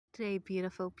Today,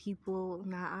 beautiful people.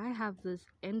 Now I have this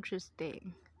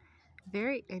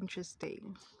very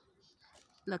interesting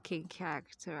looking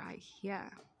character right here.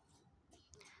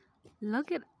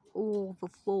 Look at all the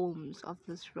forms of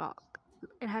this rock.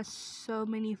 It has so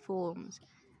many forms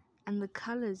and the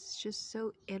colors is just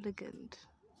so elegant.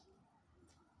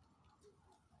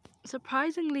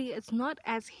 Surprisingly, it's not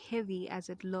as heavy as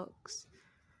it looks.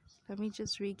 Let me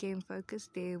just regain focus.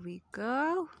 There we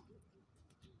go.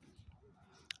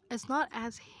 It's not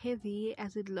as heavy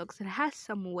as it looks. It has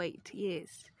some weight,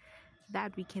 yes,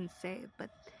 that we can say, but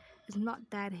it's not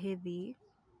that heavy.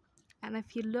 And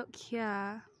if you look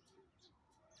here,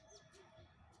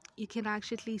 you can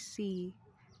actually see,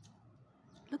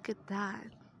 look at that.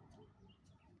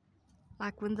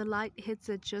 Like when the light hits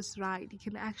it just right, you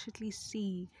can actually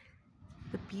see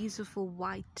the beautiful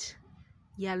white,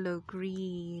 yellow,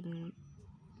 green,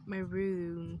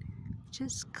 maroon,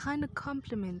 just kind of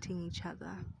complementing each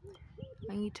other.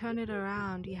 When you turn it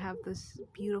around, you have this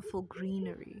beautiful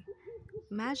greenery.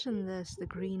 Imagine this, the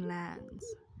green lands.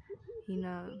 You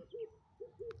know,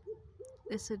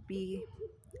 this would be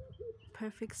a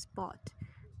perfect spot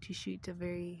to shoot a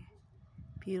very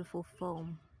beautiful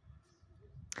film.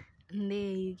 And there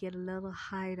you get a little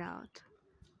hideout.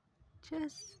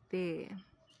 Just there.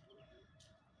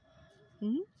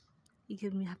 You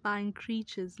can find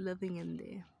creatures living in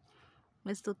there.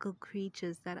 Mystical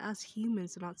creatures that us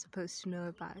humans are not supposed to know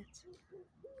about.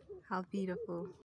 How beautiful.